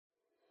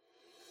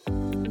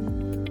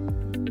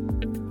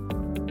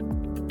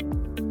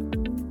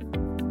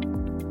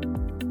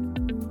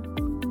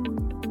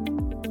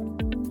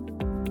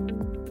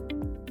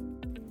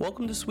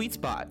Welcome to Sweet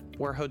Spot,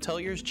 where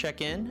hoteliers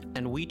check in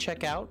and we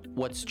check out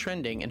what's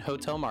trending in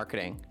hotel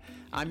marketing.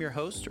 I'm your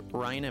host,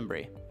 Ryan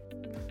Embry.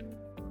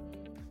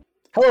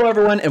 Hello,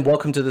 everyone, and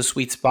welcome to the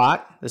Sweet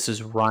Spot. This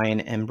is Ryan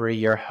Embry,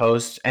 your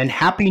host, and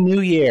Happy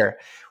New Year.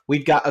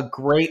 We've got a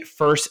great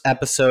first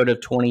episode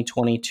of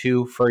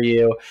 2022 for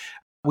you.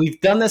 We've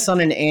done this on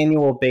an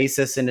annual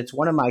basis, and it's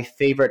one of my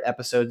favorite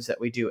episodes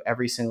that we do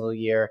every single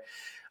year.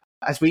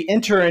 As we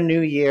enter a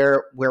new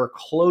year, we're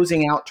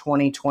closing out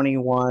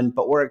 2021,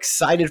 but we're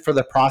excited for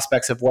the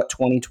prospects of what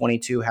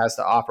 2022 has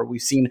to offer.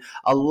 We've seen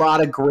a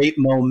lot of great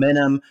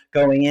momentum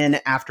going in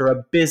after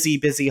a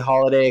busy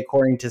holiday,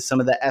 according to some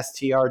of the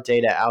STR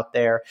data out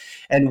there.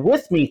 And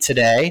with me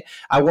today,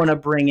 I want to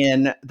bring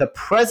in the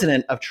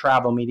president of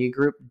Travel Media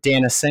Group,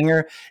 Dana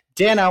Singer.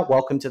 Dana,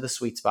 welcome to the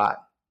Sweet Spot.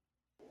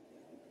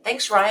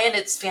 Thanks, Ryan.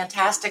 It's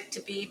fantastic to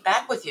be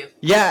back with you.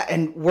 Yeah,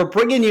 and we're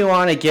bringing you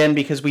on again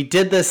because we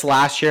did this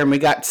last year and we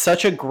got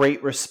such a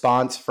great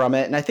response from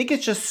it. And I think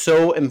it's just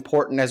so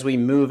important as we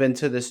move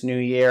into this new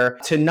year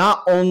to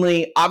not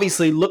only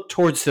obviously look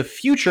towards the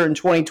future in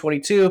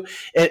 2022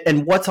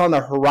 and what's on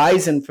the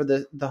horizon for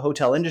the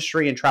hotel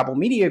industry and Travel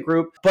Media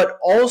Group, but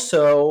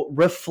also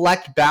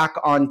reflect back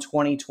on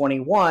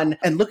 2021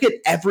 and look at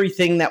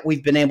everything that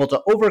we've been able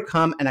to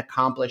overcome and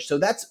accomplish. So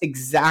that's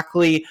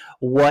exactly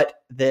what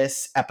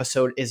this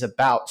episode is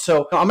about.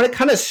 So I'm going to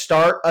kind of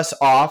start us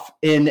off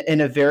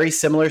in a very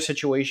similar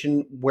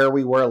situation where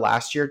we were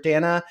last year,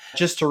 Dana.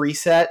 Just to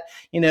reset,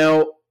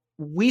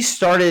 we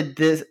started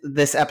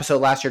this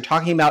episode last year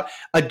talking about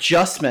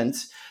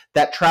adjustments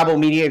that Travel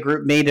Media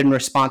Group made in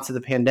response to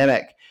the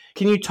pandemic.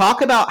 Can you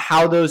talk about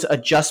how those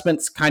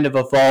adjustments kind of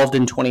evolved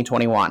in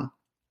 2021?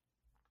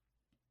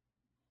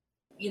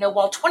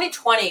 While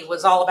 2020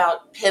 was all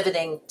about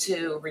pivoting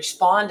to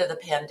respond to the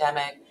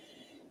pandemic,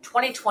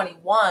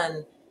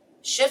 2021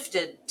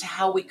 shifted to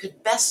how we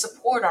could best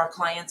support our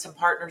clients and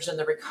partners in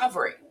the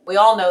recovery. We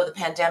all know the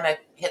pandemic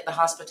hit the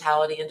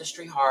hospitality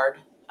industry hard.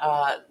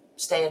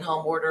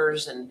 Stay-at-home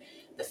orders and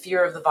the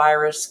fear of the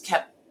virus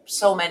kept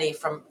so many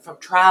from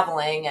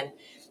traveling, and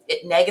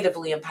it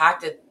negatively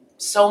impacted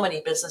so many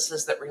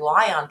businesses that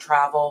rely on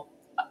travel,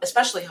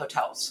 especially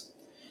hotels.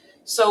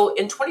 So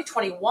in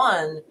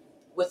 2021,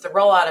 with the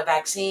rollout of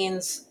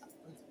vaccines,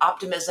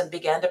 optimism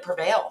began to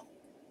prevail.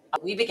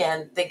 We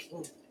began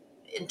thinking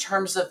in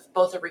terms of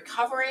both a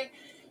recovery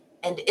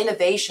and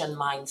innovation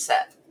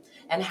mindset,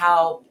 and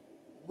how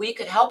we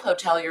could help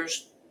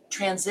hoteliers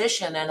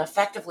transition and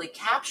effectively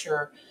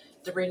capture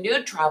the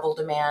renewed travel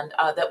demand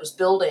that was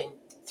building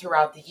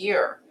throughout the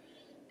year.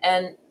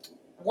 And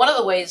one of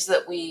the ways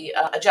that we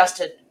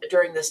adjusted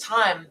during this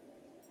time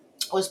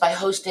was by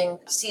hosting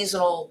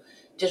seasonal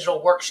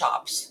digital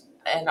workshops.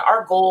 And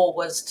our goal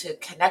was to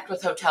connect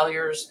with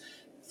hoteliers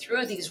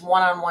through these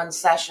one-on-one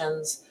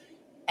sessions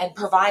and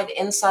provide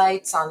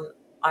insights on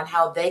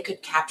how they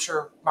could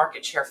capture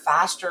market share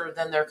faster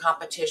than their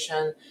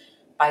competition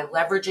by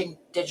leveraging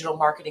digital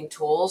marketing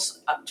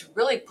tools to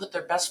really put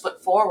their best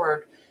foot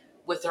forward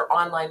with their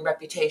online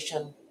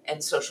reputation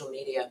and social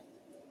media.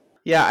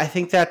 Yeah, I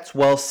think that's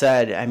well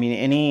said. I mean,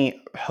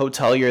 any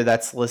hotelier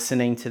that's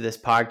listening to this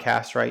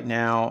podcast right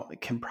now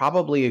can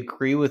probably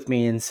agree with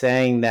me in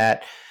saying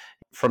that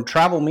from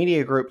Travel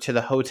Media Group to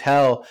the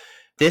hotel,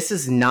 this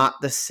is not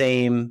the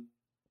same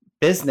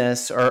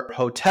business or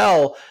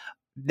hotel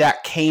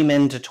that came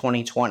into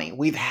 2020.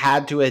 We've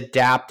had to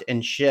adapt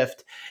and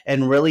shift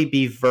and really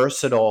be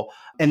versatile.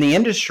 And the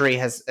industry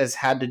has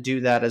had to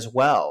do that as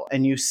well.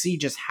 And you see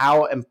just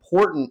how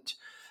important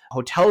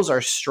hotels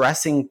are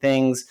stressing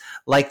things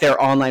like their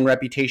online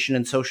reputation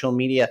and social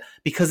media,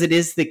 because it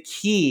is the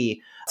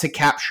key to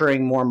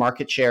capturing more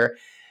market share.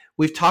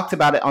 We've talked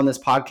about it on this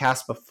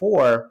podcast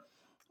before.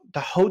 The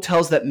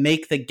hotels that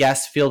make the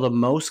guests feel the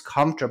most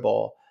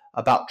comfortable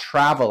about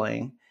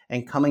traveling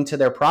and coming to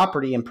their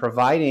property and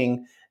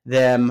providing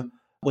them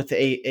with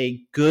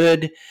a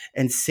good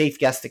and safe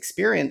guest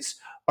experience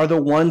are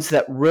the ones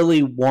that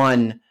really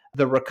won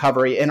the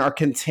recovery and are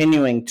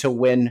continuing to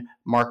win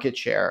market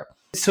share.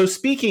 So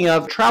speaking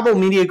of, Travel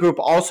Media Group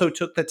also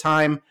took the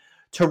time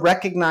to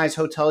recognize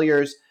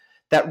hoteliers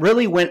that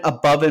really went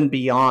above and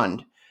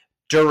beyond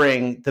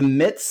during the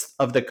midst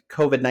of the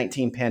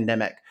COVID-19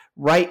 pandemic,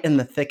 right in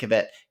the thick of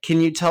it.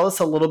 Can you tell us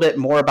a little bit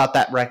more about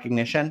that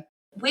recognition?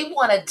 We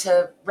wanted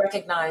to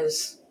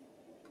recognize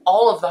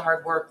all of the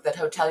hard work that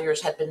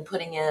hoteliers had been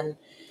putting in,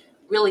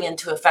 really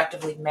into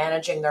effectively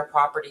managing their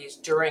properties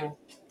during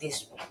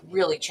these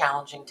really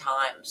challenging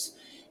times.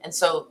 And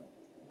so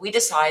we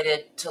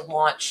decided to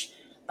launch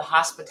the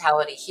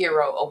Hospitality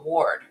Hero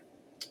Award.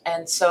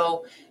 And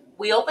so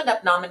we opened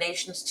up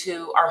nominations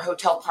to our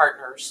hotel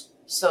partners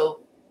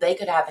so they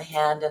could have a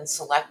hand in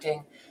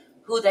selecting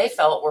who they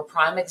felt were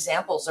prime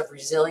examples of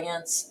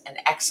resilience and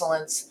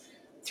excellence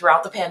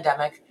throughout the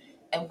pandemic.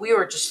 And we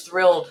were just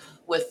thrilled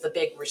with the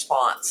big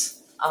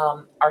response.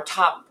 Our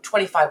top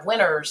 25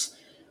 winners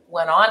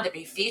went on to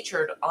be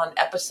featured on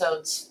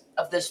episodes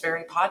of this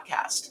very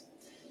podcast.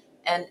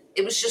 And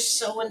it was just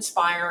so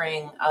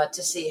inspiring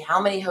to see how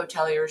many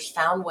hoteliers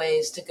found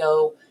ways to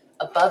go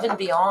above and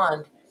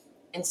beyond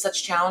in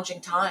such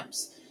challenging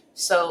times.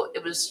 So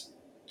it was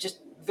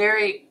just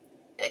very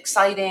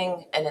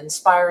exciting and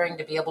inspiring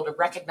to be able to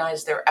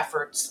recognize their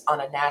efforts on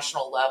a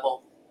national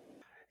level.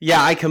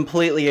 Yeah, I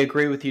completely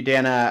agree with you,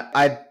 Dana.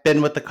 I've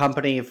been with the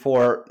company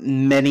for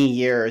many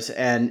years,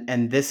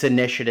 and this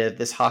initiative,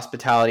 this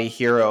Hospitality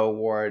Hero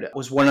Award,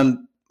 was one of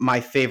my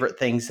favorite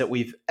things that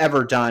we've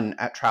ever done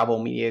at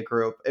Travel Media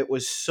Group. It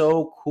was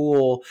so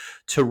cool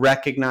to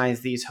recognize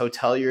these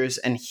hoteliers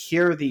and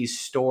hear these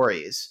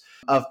stories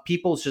of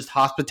people's just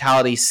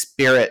hospitality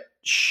spirit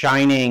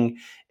shining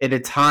at a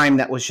time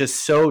that was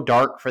just so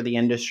dark for the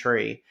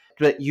industry.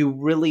 But you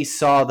really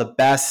saw the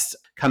best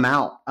come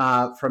out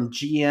from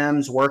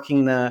GMs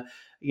working the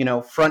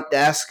front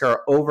desk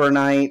or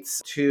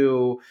overnights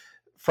to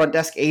front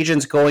desk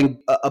agents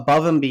going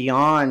above and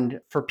beyond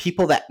for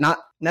people that not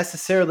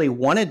necessarily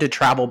wanted to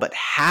travel but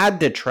had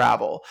to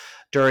travel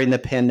during the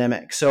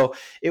pandemic. So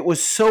it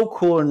was so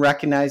cool in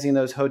recognizing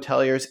those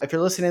hoteliers. If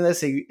you're listening to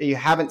this and you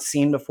haven't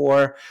seen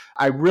before,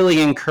 I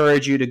really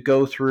encourage you to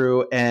go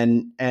through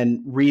and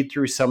read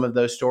through some of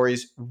those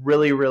stories.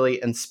 Really,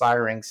 really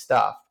inspiring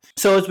stuff.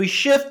 So as we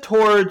shift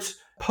towards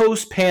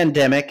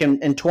post-pandemic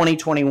in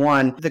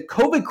 2021, the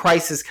COVID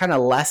crisis kind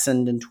of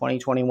lessened in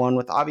 2021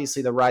 with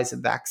obviously the rise of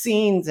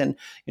vaccines and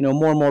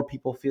more and more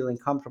people feeling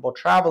comfortable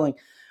traveling.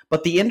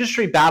 But the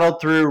industry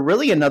battled through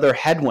really another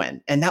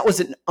headwind, and that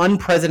was an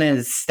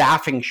unprecedented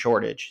staffing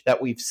shortage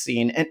that we've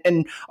seen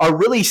and are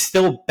really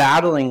still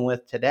battling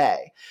with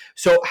today.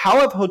 So how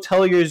have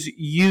hoteliers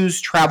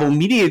used Travel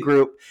Media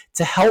Group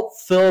to help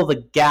fill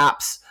the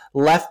gaps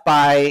left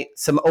by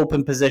some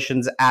open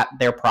positions at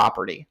their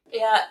property?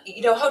 Yeah,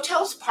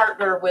 hotels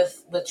partner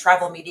with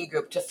Travel Media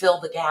Group to fill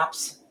the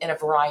gaps in a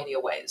variety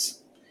of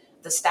ways.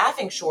 The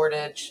staffing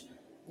shortage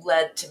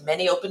led to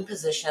many open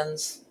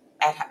positions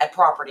at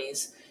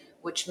properties,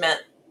 which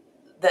meant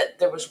that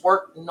there was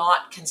work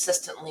not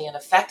consistently and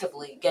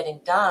effectively getting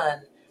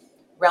done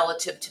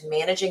relative to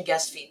managing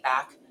guest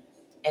feedback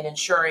and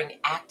ensuring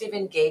active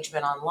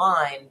engagement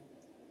online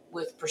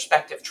with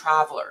prospective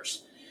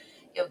travelers.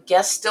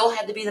 Guests still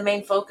had to be the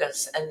main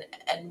focus,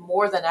 and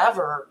more than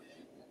ever,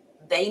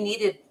 they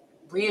needed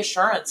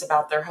reassurance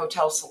about their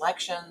hotel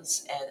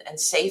selections, and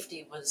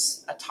safety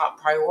was a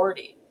top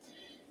priority.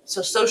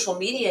 So social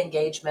media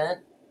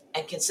engagement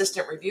and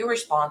consistent review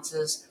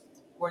responses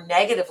were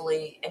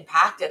negatively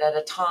impacted at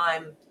a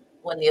time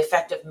when the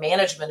effective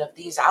management of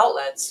these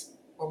outlets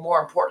were more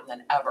important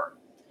than ever.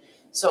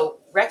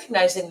 So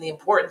recognizing the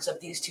importance of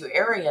these two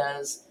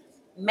areas,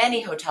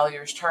 many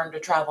hoteliers turned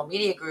to Travel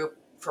Media Group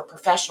for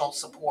professional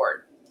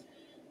support.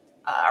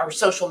 Our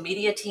social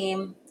media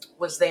team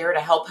was there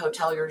to help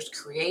hoteliers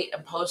create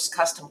and post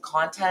custom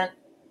content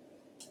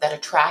that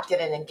attracted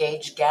and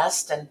engaged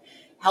guests and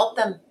helped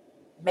them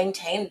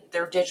maintain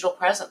their digital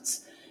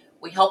presence.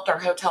 We helped our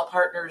hotel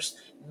partners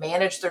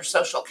manage their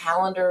social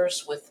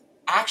calendars with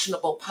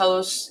actionable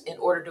posts in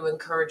order to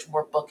encourage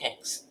more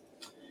bookings.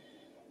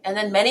 And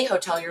then many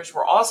hoteliers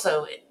were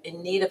also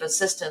in need of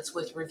assistance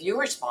with review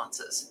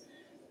responses.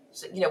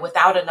 So,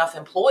 without enough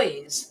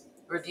employees,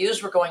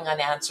 reviews were going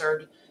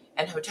unanswered,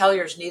 and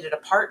hoteliers needed a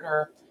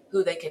partner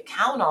who they could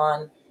count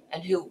on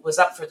and who was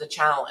up for the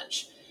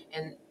challenge.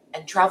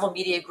 And Travel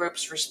Media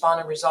Group's Respond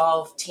and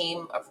Resolve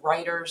team of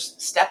writers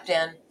stepped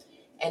in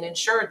and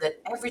ensured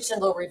that every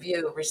single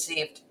review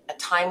received a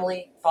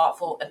timely,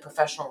 thoughtful, and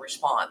professional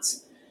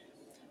response.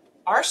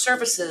 Our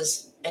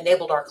services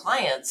enabled our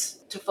clients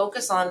to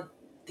focus on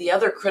the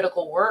other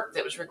critical work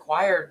that was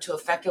required to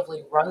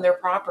effectively run their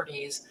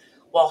properties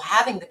while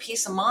having the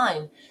peace of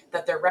mind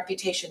that their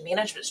reputation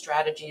management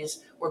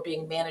strategies were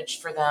being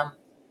managed for them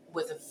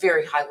with a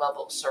very high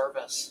level of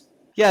service.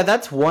 Yeah,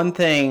 that's one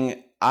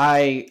thing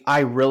I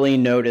really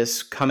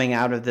noticed coming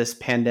out of this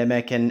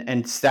pandemic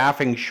and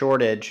staffing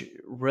shortage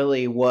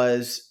really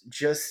was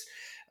just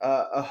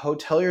a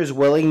hotelier's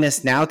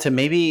willingness now to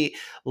maybe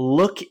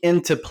look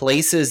into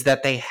places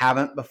that they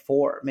haven't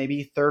before,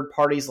 maybe third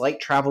parties like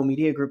Travel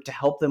Media Group to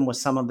help them with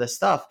some of this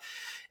stuff.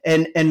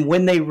 And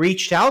when they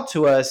reached out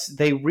to us,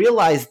 they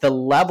realized the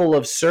level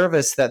of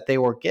service that they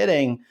were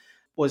getting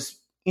was,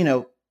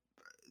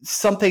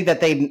 something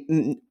that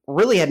they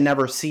really had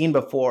never seen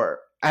before.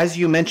 As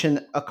you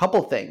mentioned, a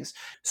couple things.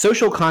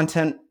 Social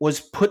content was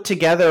put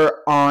together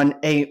on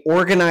an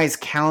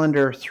organized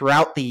calendar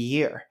throughout the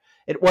year.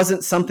 It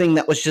wasn't something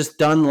that was just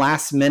done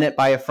last minute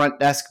by a front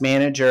desk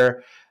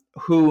manager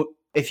who,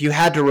 if you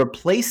had to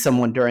replace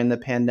someone during the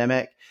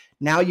pandemic,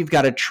 now you've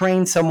got to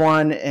train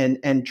someone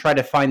and try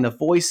to find the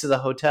voice of the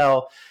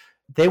hotel.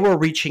 They were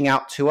reaching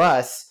out to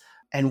us,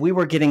 and we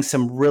were getting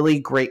some really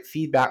great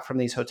feedback from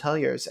these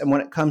hoteliers. And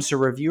when it comes to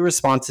review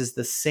responses,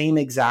 the same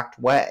exact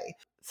way.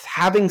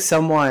 Having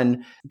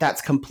someone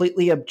that's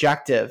completely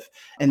objective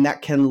and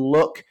that can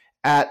look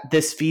at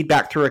this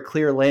feedback through a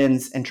clear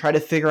lens and try to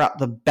figure out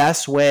the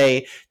best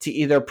way to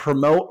either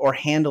promote or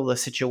handle the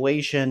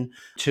situation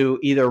to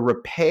either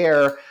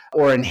repair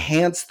or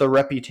enhance the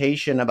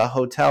reputation of a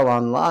hotel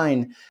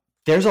online,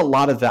 there's a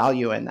lot of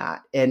value in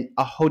that. And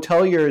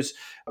hoteliers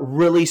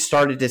really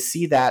started to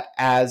see that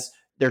as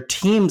their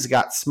teams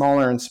got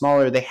smaller and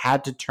smaller, they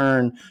had to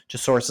turn to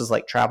sources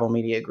like Travel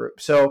Media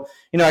Group. So,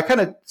 I kind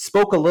of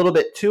spoke a little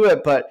bit to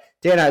it, but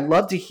Dan, I'd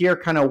love to hear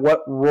kind of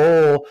what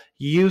role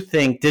you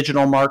think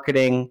digital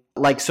marketing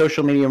like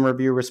social media and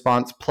review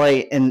response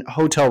play in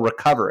hotel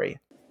recovery.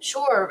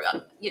 Sure.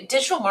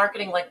 Digital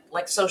marketing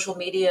like social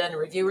media and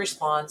review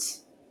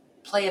response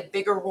play a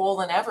bigger role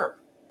than ever.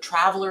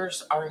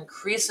 Travelers are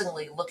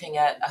increasingly looking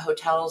at a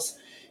hotel's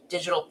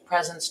digital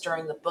presence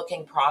during the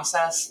booking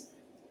process,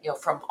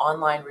 from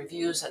online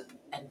reviews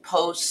and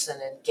posts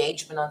and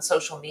engagement on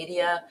social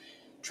media.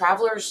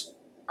 Travelers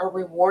are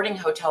rewarding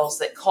hotels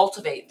that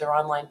cultivate their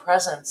online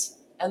presence,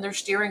 and they're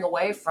steering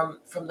away from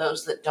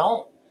those that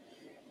don't.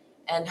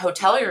 And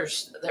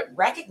hoteliers that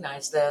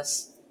recognize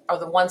this are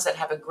the ones that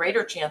have a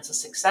greater chance of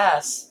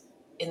success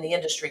in the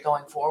industry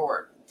going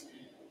forward.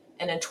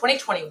 And in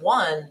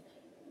 2021,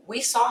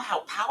 we saw how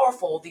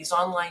powerful these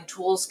online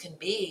tools can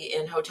be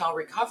in hotel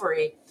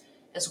recovery,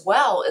 as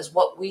well as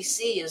what we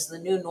see as the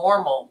new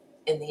normal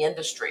in the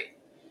industry.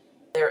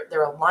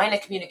 They're a line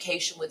of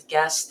communication with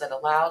guests that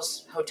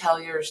allows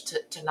hoteliers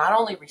to not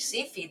only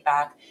receive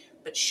feedback,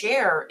 but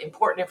share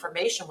important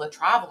information with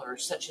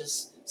travelers, such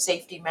as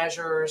safety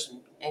measures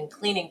and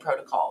cleaning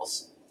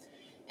protocols.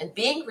 And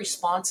being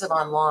responsive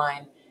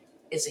online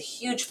is a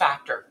huge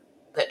factor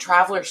that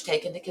travelers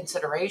take into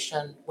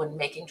consideration when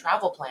making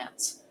travel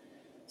plans.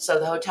 So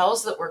the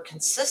hotels that were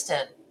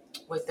consistent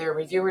with their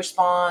review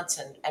response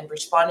and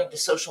responding to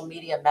social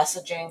media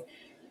messaging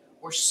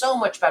were so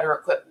much better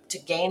equipped to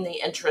gain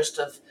the interest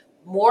of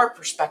more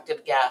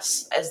prospective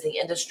guests as the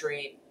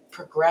industry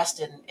progressed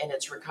in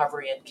its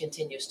recovery and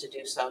continues to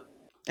do so.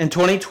 In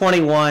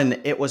 2021,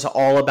 it was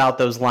all about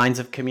those lines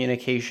of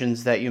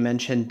communications that you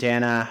mentioned,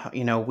 Dana.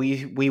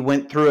 We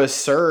went through a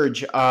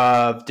surge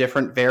of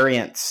different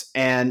variants,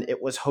 and it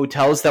was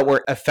hotels that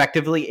were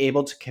effectively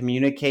able to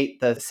communicate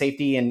the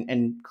safety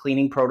and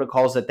cleaning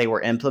protocols that they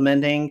were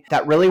implementing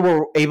that really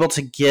were able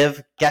to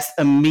give guests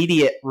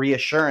immediate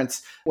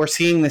reassurance. We're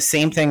seeing the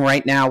same thing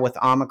right now with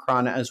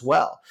Omicron as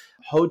well.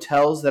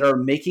 Hotels that are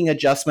making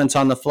adjustments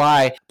on the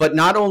fly, but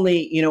not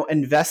only,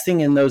 investing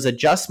in those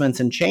adjustments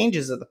and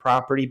changes at the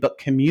property, but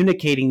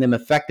communicating them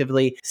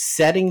effectively,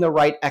 setting the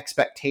right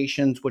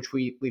expectations, which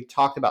we've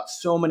talked about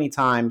so many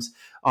times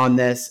on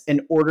this,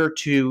 in order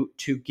to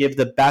give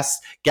the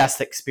best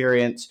guest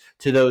experience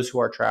to those who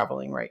are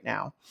traveling right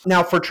now.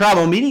 Now, for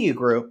Travel Media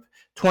Group,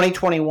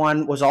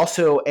 2021 was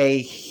also a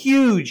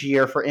huge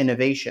year for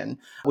innovation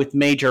with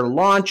major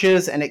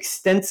launches and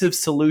extensive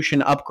solution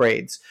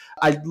upgrades.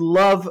 I'd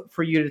love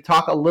for you to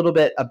talk a little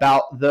bit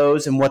about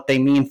those and what they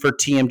mean for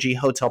TMG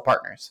Hotel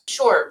Partners.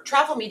 Sure.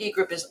 Travel Media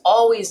Group is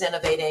always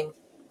innovating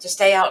to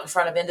stay out in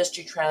front of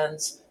industry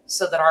trends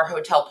so that our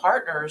hotel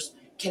partners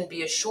can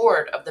be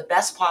assured of the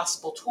best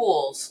possible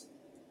tools,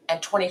 and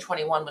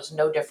 2021 was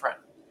no different.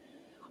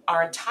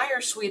 Our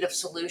entire suite of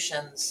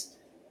solutions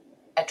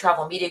at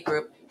Travel Media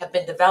Group have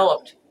been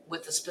developed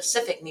with the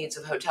specific needs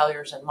of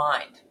hoteliers in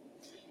mind.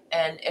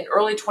 And in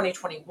early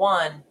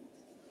 2021,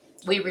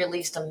 we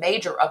released a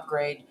major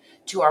upgrade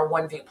to our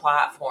OneView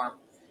platform.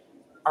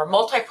 Our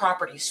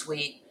multi-property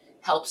suite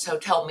helps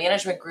hotel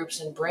management groups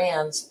and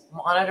brands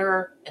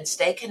monitor and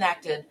stay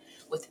connected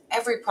with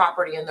every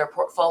property in their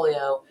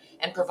portfolio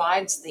and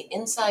provides the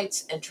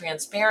insights and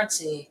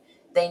transparency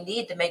they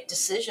need to make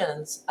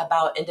decisions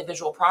about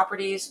individual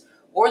properties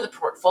or the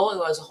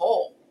portfolio as a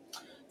whole.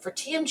 For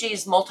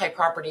TMG's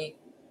multi-property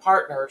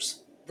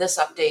partners, this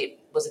update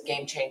was a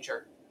game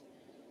changer.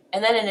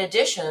 And then in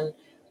addition,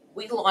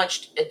 we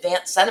launched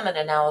advanced sentiment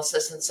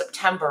analysis in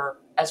September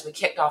as we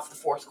kicked off the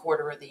fourth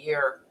quarter of the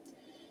year.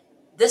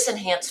 This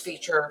enhanced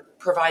feature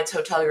provides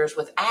hoteliers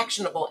with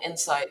actionable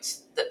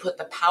insights that put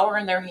the power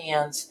in their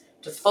hands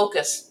to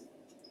focus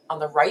on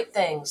the right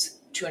things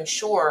to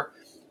ensure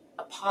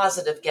a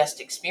positive guest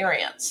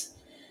experience.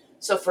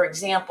 So, for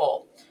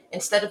example,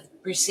 instead of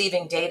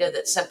receiving data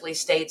that simply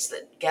states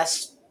that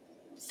guests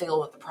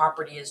feel that the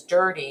property is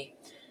dirty,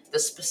 the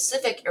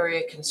specific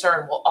area of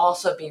concern will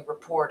also be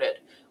reported.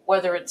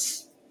 Whether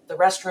it's the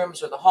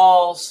restrooms or the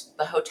halls,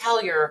 the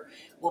hotelier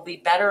will be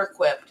better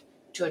equipped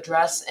to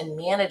address and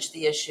manage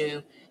the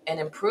issue and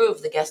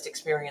improve the guest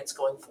experience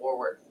going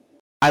forward.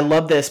 I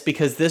love this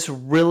because this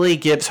really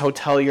gives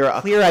hotelier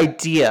a clear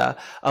idea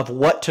of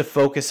what to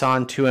focus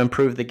on to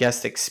improve the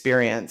guest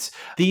experience.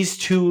 These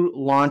two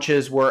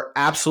launches were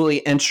absolutely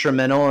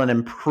instrumental in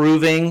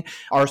improving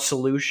our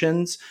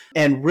solutions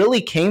and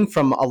really came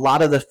from a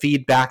lot of the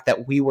feedback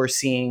that we were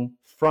seeing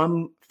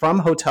from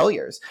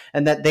hoteliers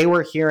and that they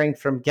were hearing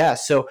from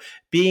guests. So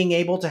being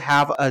able to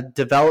have a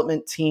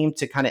development team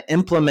to kind of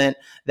implement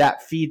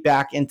that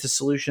feedback into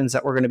solutions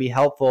that were going to be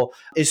helpful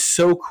is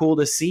so cool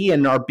to see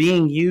and are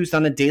being used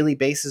on a daily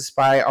basis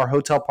by our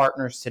hotel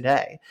partners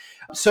today.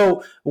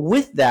 So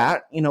with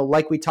that,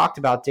 like we talked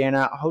about,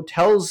 Dana,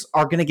 hotels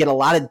are going to get a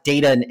lot of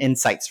data and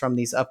insights from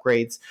these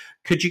upgrades.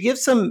 Could you give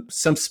some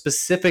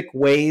specific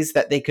ways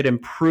that they could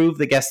improve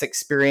the guest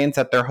experience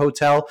at their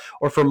hotel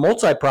or for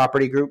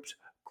multi-property groups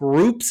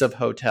of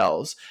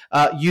hotels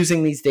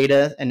using these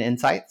data and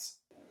insights?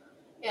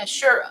 Yeah,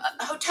 sure.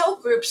 Hotel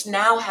groups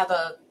now have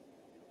a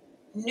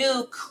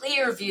new,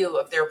 clear view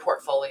of their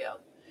portfolio,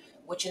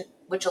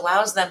 which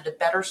allows them to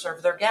better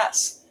serve their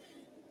guests.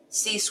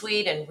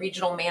 C-suite and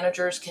regional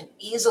managers can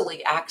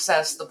easily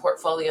access the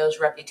portfolio's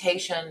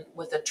reputation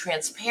with a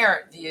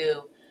transparent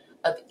view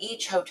of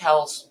each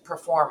hotel's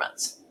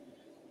performance.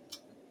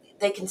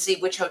 They can see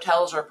which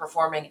hotels are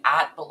performing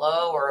at,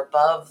 below, or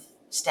above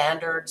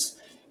standards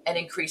and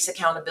increase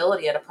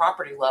accountability at a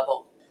property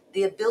level.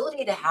 The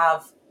ability to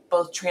have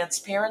both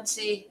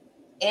transparency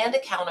and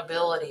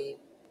accountability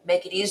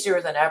make it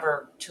easier than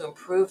ever to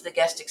improve the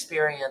guest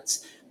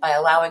experience by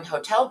allowing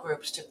hotel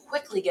groups to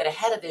quickly get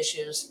ahead of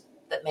issues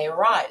that may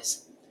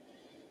arise.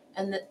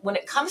 And when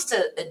it comes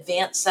to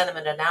advanced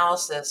sentiment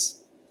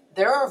analysis,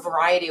 there are a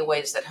variety of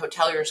ways that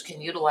hoteliers can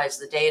utilize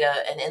the data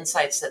and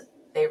insights that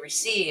they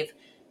receive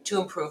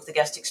to improve the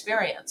guest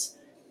experience.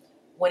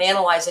 When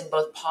analyzing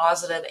both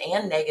positive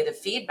and negative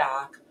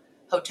feedback,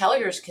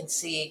 hoteliers can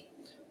see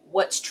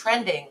what's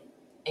trending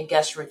in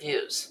guest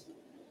reviews.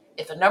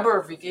 If a number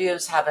of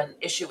reviews have an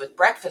issue with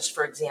breakfast,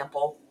 for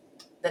example,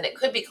 then it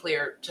could be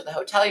clear to the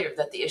hotelier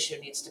that the issue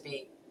needs to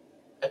be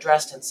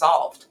addressed and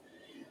solved.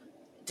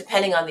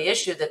 Depending on the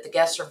issue that the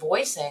guests are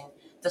voicing,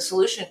 the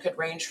solution could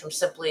range from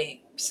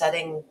simply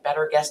setting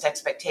better guest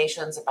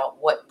expectations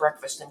about what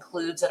breakfast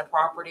includes at a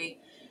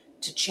property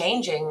to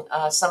changing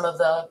some of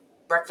the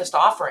breakfast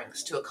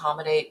offerings to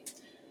accommodate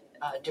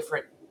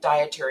different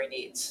dietary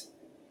needs.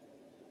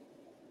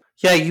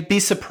 Yeah, you'd be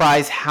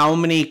surprised how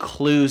many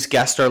clues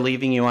guests are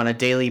leaving you on a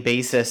daily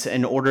basis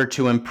in order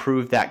to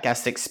improve that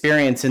guest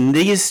experience. And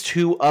these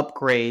two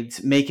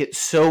upgrades make it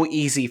so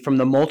easy from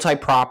the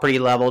multi-property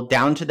level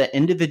down to the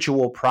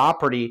individual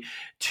property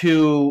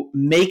to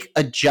make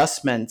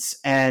adjustments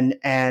and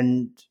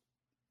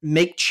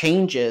make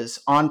changes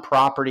on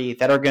property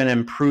that are going to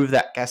improve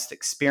that guest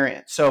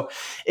experience. So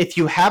if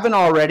you haven't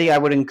already, I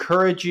would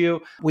encourage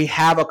you. We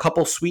have a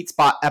couple sweet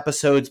spot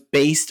episodes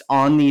based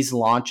on these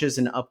launches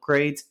and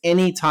upgrades.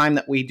 Anytime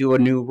that we do a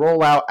new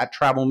rollout at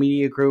Travel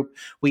Media Group,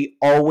 we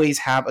always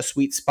have a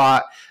sweet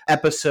spot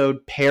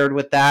episode paired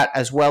with that,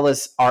 as well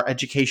as our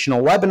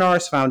educational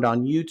webinars found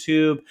on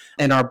YouTube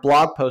and our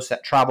blog posts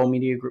at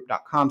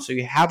travelmediagroup.com. So if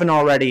you haven't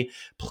already,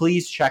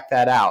 please check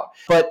that out.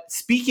 But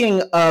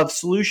speaking of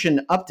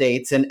solution updates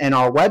and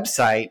our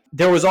website,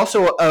 there was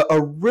also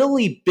a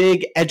really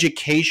big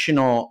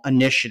educational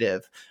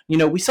initiative. You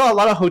know, we saw a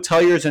lot of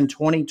hoteliers in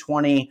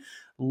 2020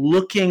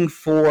 looking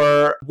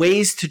for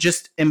ways to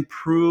just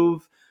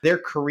improve their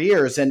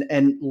careers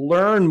and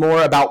learn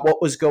more about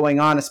what was going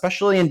on,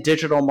 especially in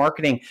digital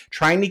marketing,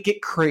 trying to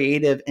get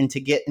creative and to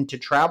get into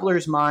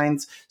travelers'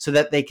 minds so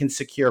that they can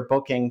secure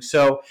booking.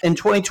 So in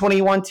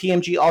 2021,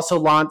 TMG also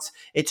launched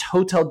its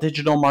Hotel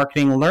Digital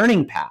Marketing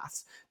Learning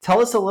Paths. Tell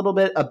us a little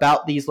bit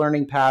about these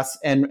learning paths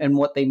and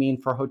what they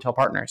mean for hotel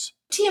partners.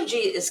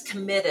 TMG is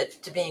committed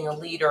to being a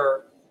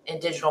leader in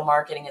digital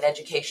marketing and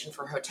education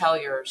for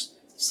hoteliers.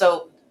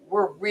 So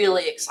we're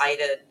really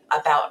excited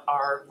about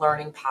our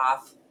Learning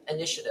Path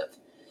initiative.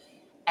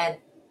 And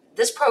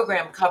this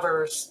program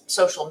covers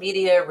social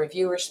media,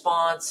 review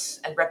response,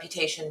 and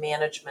reputation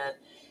management.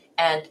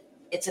 And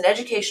it's an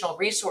educational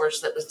resource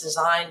that was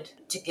designed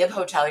to give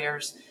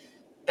hoteliers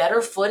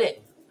better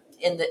footing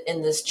in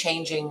this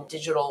changing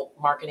digital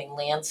marketing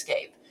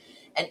landscape.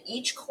 And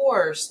each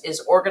course is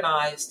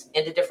organized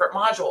into different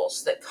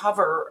modules that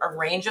cover a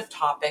range of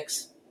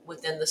topics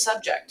within the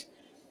subject.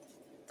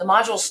 The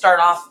modules start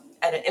off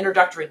at an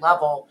introductory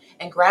level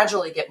and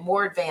gradually get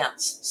more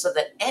advanced so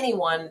that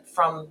anyone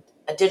from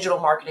a digital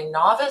marketing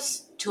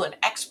novice to an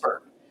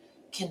expert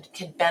can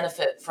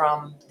benefit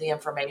from the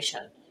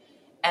information.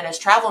 And as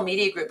Travel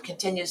Media Group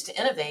continues to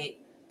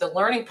innovate, the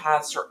learning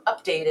paths are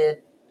updated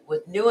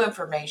with new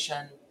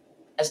information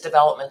as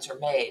developments are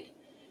made.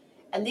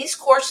 And these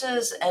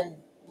courses and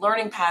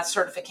learning path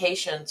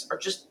certifications are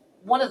just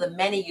one of the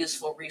many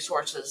useful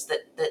resources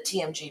that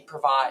TMG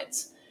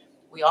provides.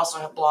 We also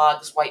have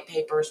blogs, white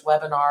papers,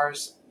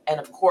 webinars, and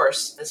of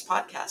course, this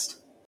podcast.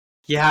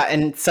 Yeah,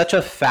 and such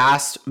a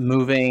fast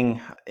moving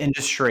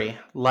industry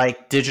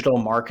like digital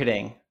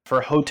marketing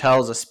for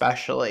hotels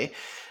especially.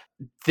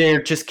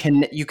 You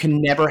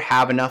can never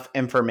have enough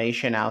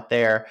information out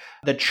there.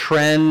 The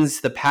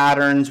trends, the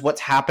patterns,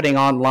 what's happening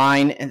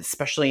online, and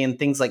especially in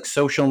things like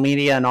social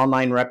media and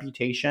online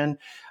reputation,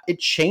 it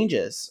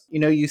changes. You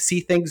know, you see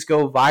things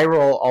go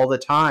viral all the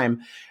time.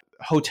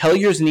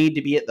 Hoteliers need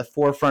to be at the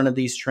forefront of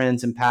these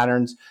trends and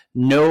patterns,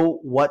 know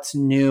what's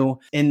new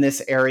in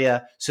this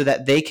area so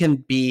that they can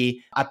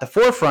be at the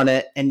forefront of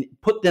it and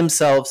put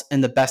themselves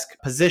in the best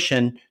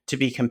position to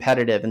be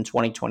competitive in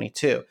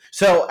 2022.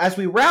 So as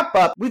we wrap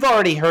up, we've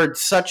already heard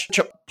such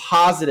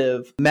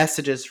positive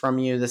messages from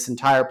you this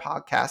entire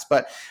podcast,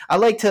 but I'd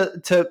like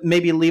to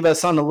maybe leave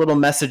us on a little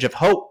message of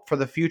hope for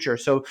the future.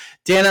 So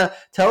Dana,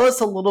 tell us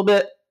a little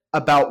bit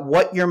about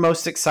what you're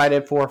most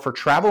excited for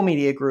Travel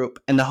Media Group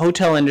and the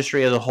hotel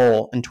industry as a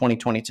whole in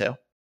 2022.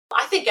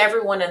 I think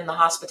everyone in the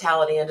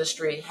hospitality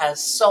industry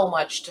has so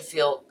much to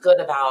feel good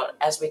about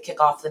as we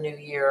kick off the new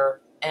year.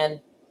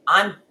 And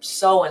I'm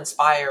so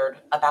inspired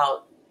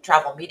about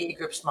Travel Media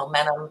Group's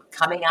momentum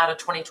coming out of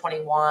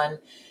 2021,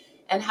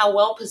 and how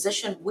well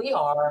positioned we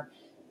are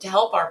to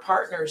help our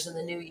partners in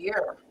the new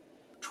year.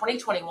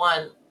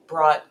 2021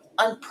 brought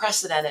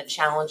unprecedented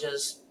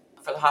challenges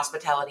for the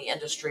hospitality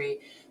industry,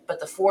 but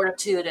the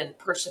fortitude and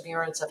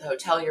perseverance of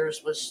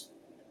hoteliers was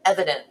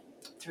evident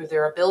through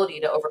their ability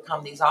to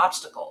overcome these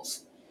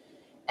obstacles.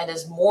 And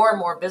as more and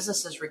more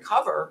businesses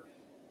recover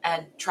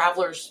and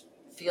travelers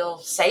feel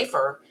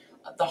safer,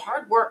 the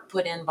hard work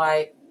put in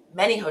by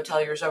many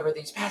hoteliers over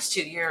these past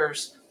 2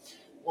 years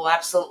will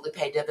absolutely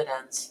pay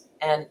dividends.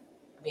 And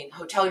I mean,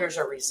 hoteliers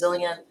are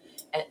resilient,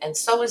 and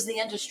so is the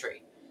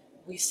industry.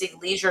 We see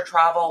leisure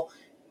travel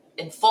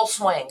in full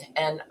swing,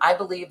 and I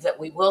believe that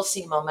we will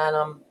see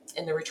momentum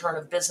in the return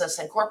of business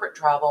and corporate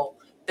travel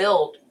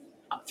build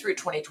through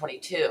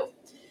 2022.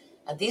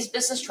 And these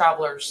business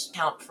travelers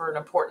count for an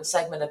important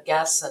segment of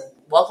guests, and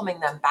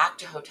welcoming them back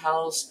to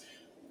hotels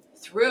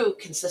through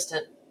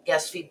consistent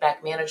guest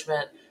feedback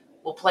management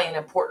will play an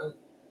important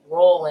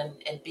role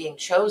in being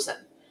chosen.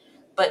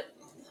 But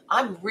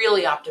I'm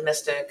really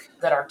optimistic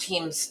that our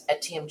teams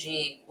at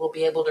TMG will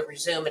be able to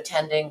resume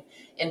attending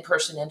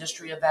in-person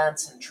industry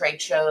events and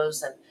trade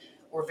shows, and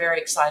we're very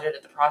excited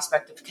at the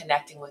prospect of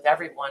connecting with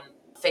everyone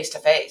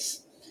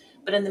face-to-face.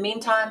 But in the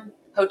meantime,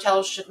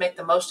 hotels should make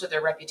the most of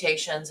their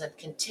reputations and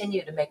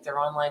continue to make their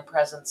online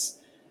presence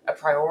a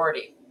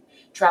priority.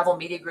 Travel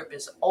Media Group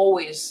is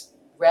always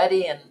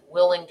ready and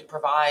willing to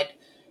provide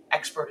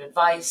expert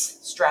advice,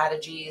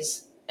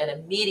 strategies, and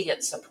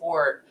immediate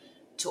support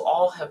to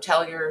all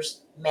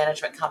hoteliers,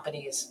 management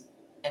companies,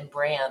 and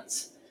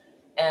brands.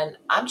 And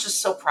I'm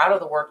just so proud of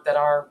the work that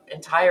our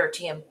entire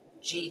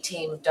TMG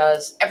team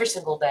does every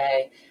single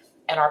day.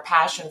 And our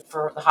passion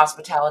for the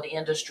hospitality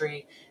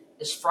industry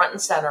is front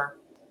and center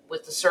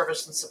with the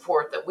service and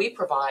support that we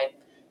provide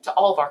to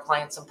all of our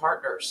clients and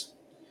partners.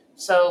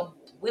 So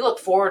we look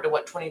forward to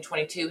what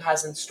 2022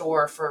 has in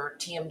store for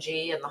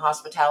TMG and the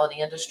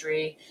hospitality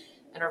industry,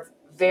 and are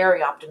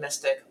very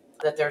optimistic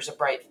that there's a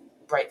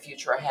bright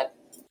future ahead.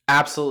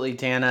 Absolutely,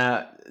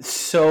 Dana.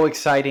 So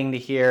exciting to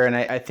hear. And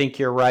I think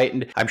you're right.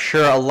 And I'm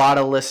sure a lot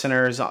of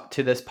listeners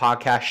to this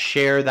podcast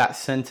share that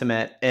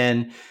sentiment,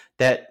 and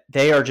that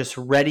they are just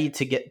ready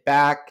to get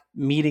back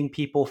meeting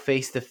people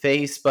face to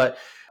face. But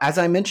as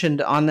I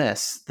mentioned on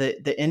this,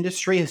 the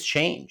industry has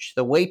changed.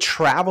 The way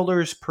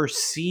travelers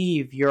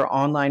perceive your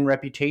online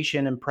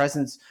reputation and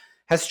presence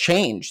has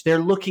changed. They're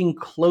looking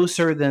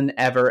closer than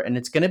ever, and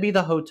it's going to be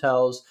the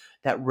hotels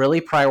that really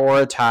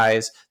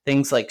prioritize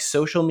things like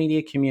social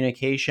media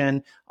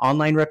communication,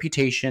 online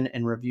reputation,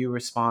 and review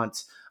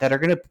response that are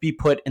going to be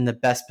put in the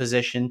best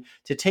position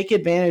to take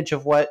advantage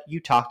of what you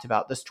talked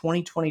about, this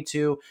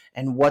 2022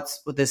 and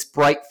what's this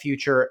bright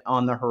future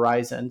on the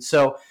horizon.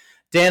 So,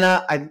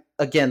 Dana, I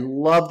again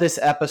love this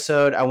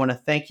episode. I want to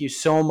thank you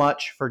so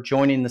much for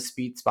joining the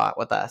Sweet Spot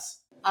with us.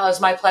 It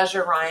was my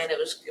pleasure, Ryan. It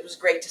was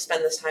great to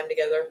spend this time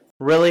together.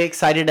 Really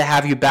excited to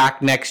have you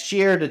back next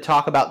year to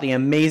talk about the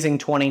amazing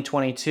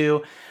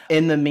 2022.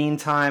 In the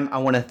meantime, I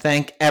want to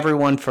thank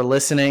everyone for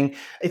listening.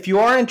 If you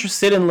are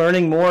interested in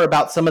learning more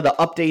about some of the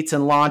updates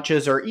and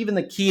launches, or even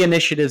the key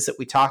initiatives that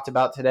we talked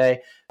about today,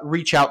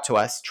 reach out to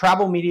us,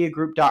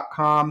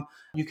 travelmediagroup.com.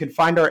 You can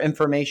find our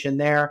information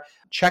there.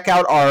 Check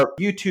out our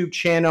YouTube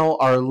channel,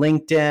 our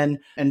LinkedIn,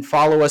 and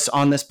follow us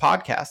on this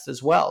podcast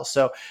as well.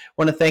 So I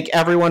want to thank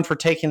everyone for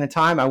taking the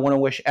time. I want to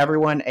wish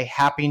everyone a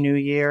happy new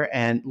year,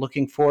 and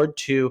looking forward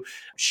to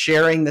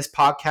sharing this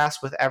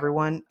podcast with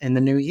everyone in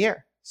the new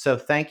year. So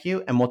thank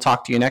you, and we'll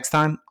talk to you next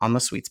time on The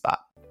Sweet Spot.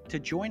 To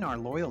join our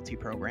loyalty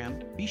program,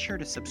 be sure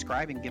to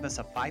subscribe and give us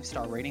a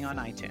 5-star rating on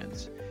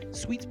iTunes.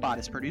 Sweet Spot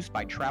is produced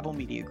by Travel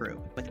Media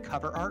Group with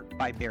cover art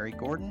by Barry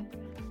Gordon.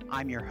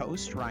 I'm your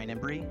host, Ryan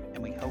Embry,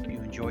 and we hope you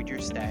enjoyed your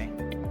stay.